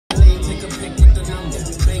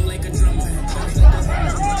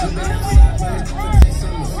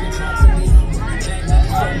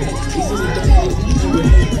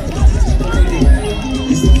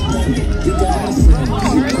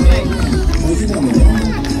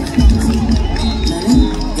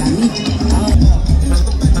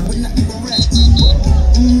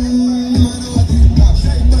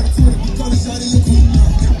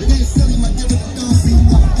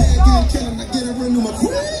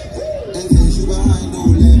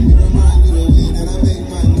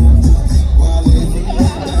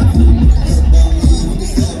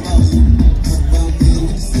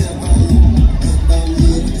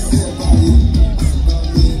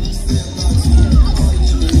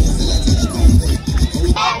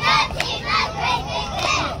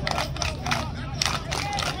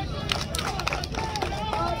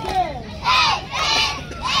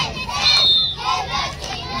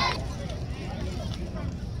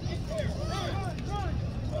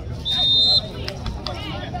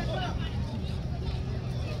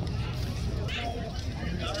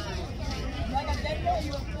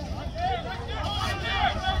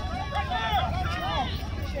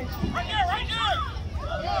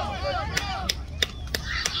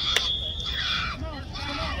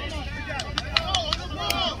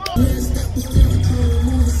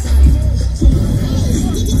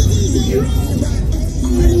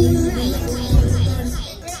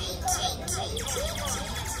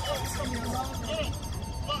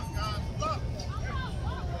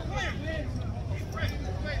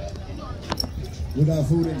got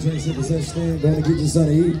food and drinks at the such stand, go to get your son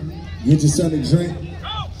to eat, get your son to drink.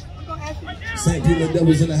 St. Peter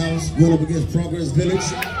Devils in the house, going up against Progress Village.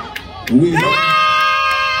 We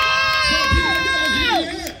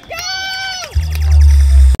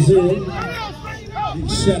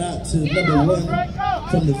shout out to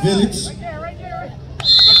 #1 from the village.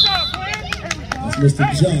 That's Mr.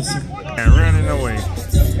 Johnson. And running away.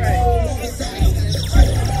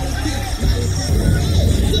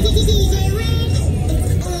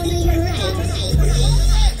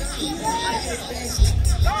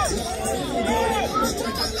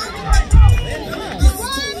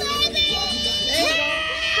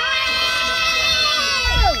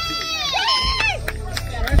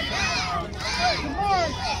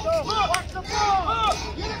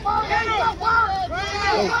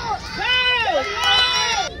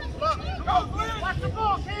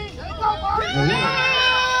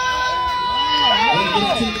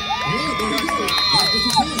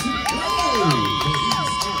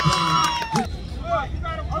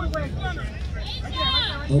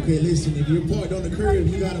 Okay, listen, if you're parked on the curb,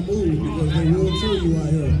 you gotta move because they will throw you out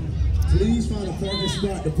here. Please find a parking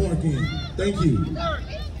spot to park in. Thank you.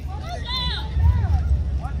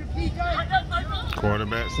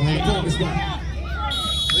 Quarterback. Find a parking spot.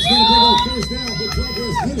 It's gonna bring on first down for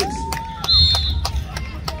Progress Village.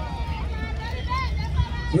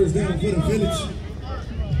 First down for the village.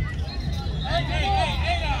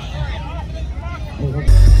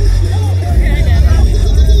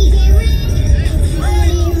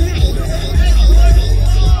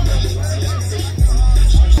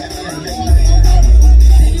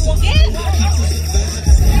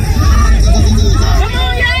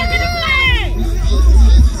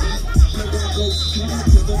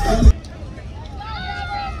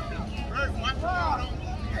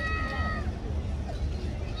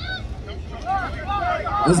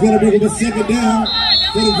 It's going to bring up a second down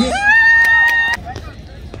for the Village.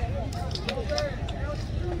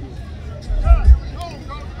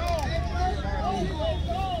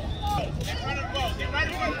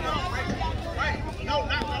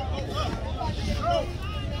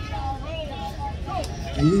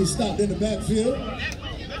 And he stopped in the backfield.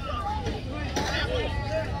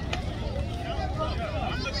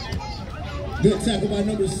 Good tackle by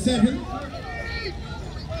 #7.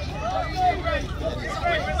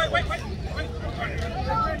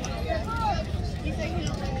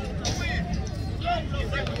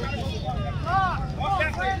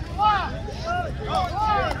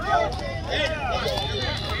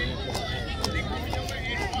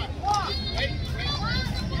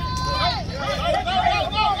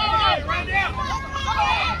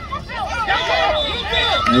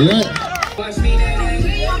 All right. Watch me, watch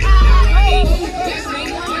me, watch me,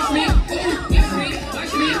 watch me,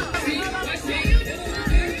 watch me.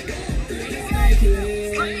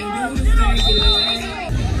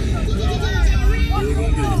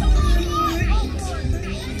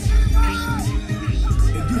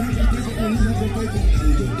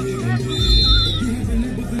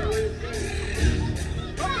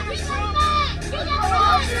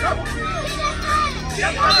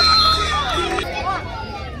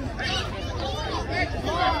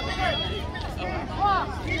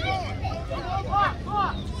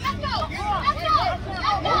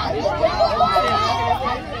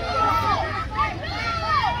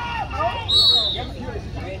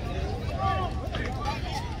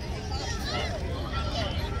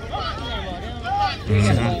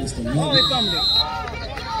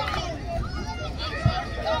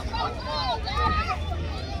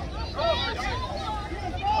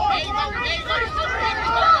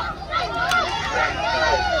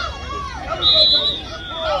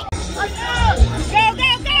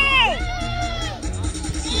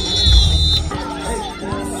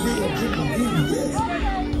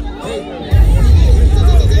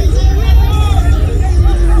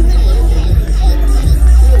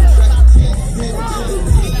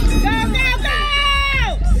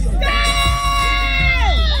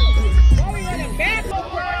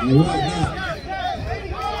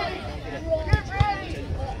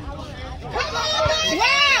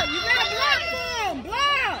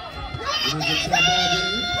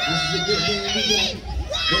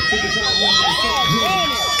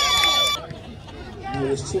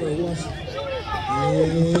 It's Troy Washington.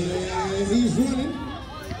 And he's running.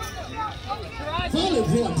 Finally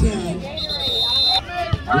brought down.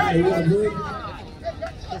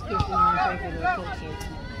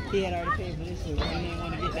 He had already paid for this shit. He didn't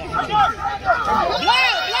want to get that.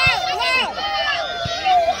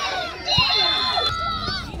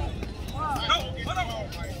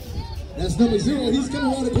 That's #0. He's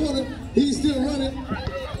coming around the corner. He's still running.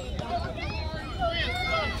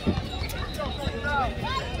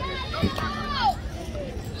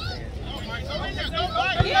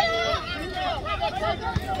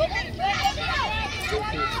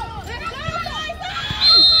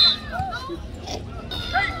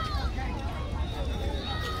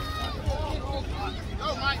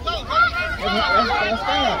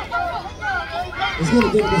 It's going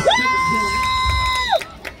to give him a second point.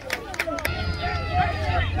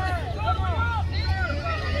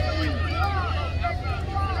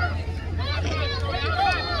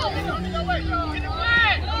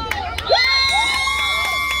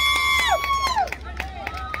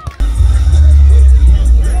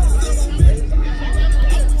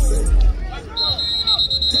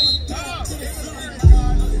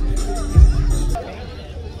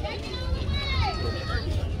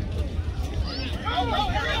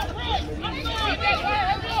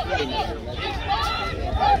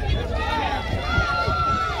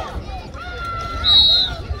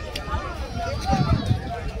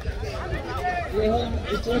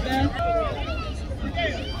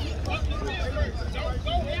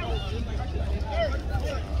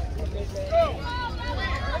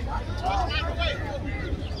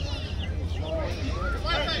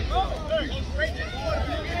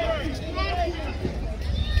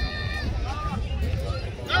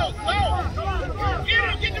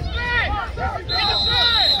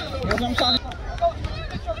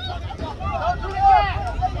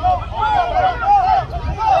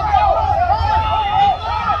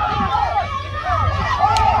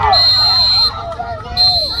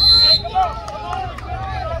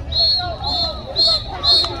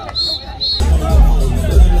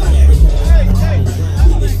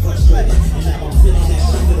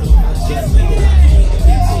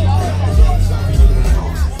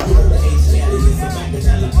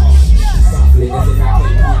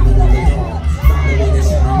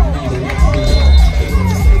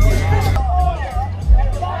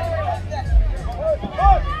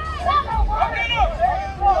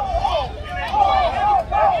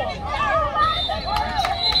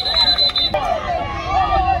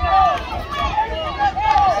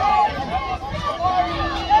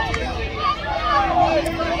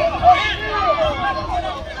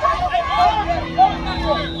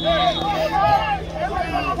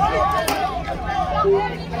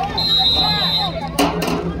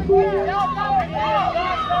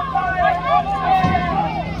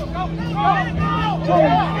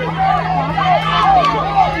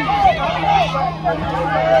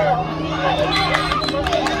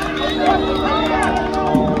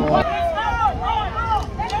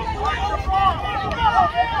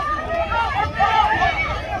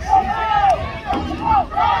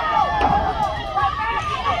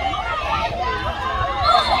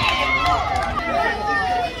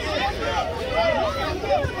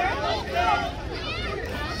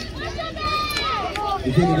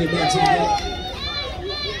 We're going to get back to the game.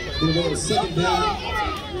 We're going to second down.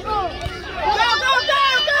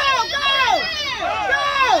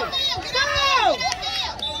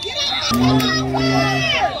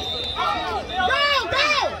 Go!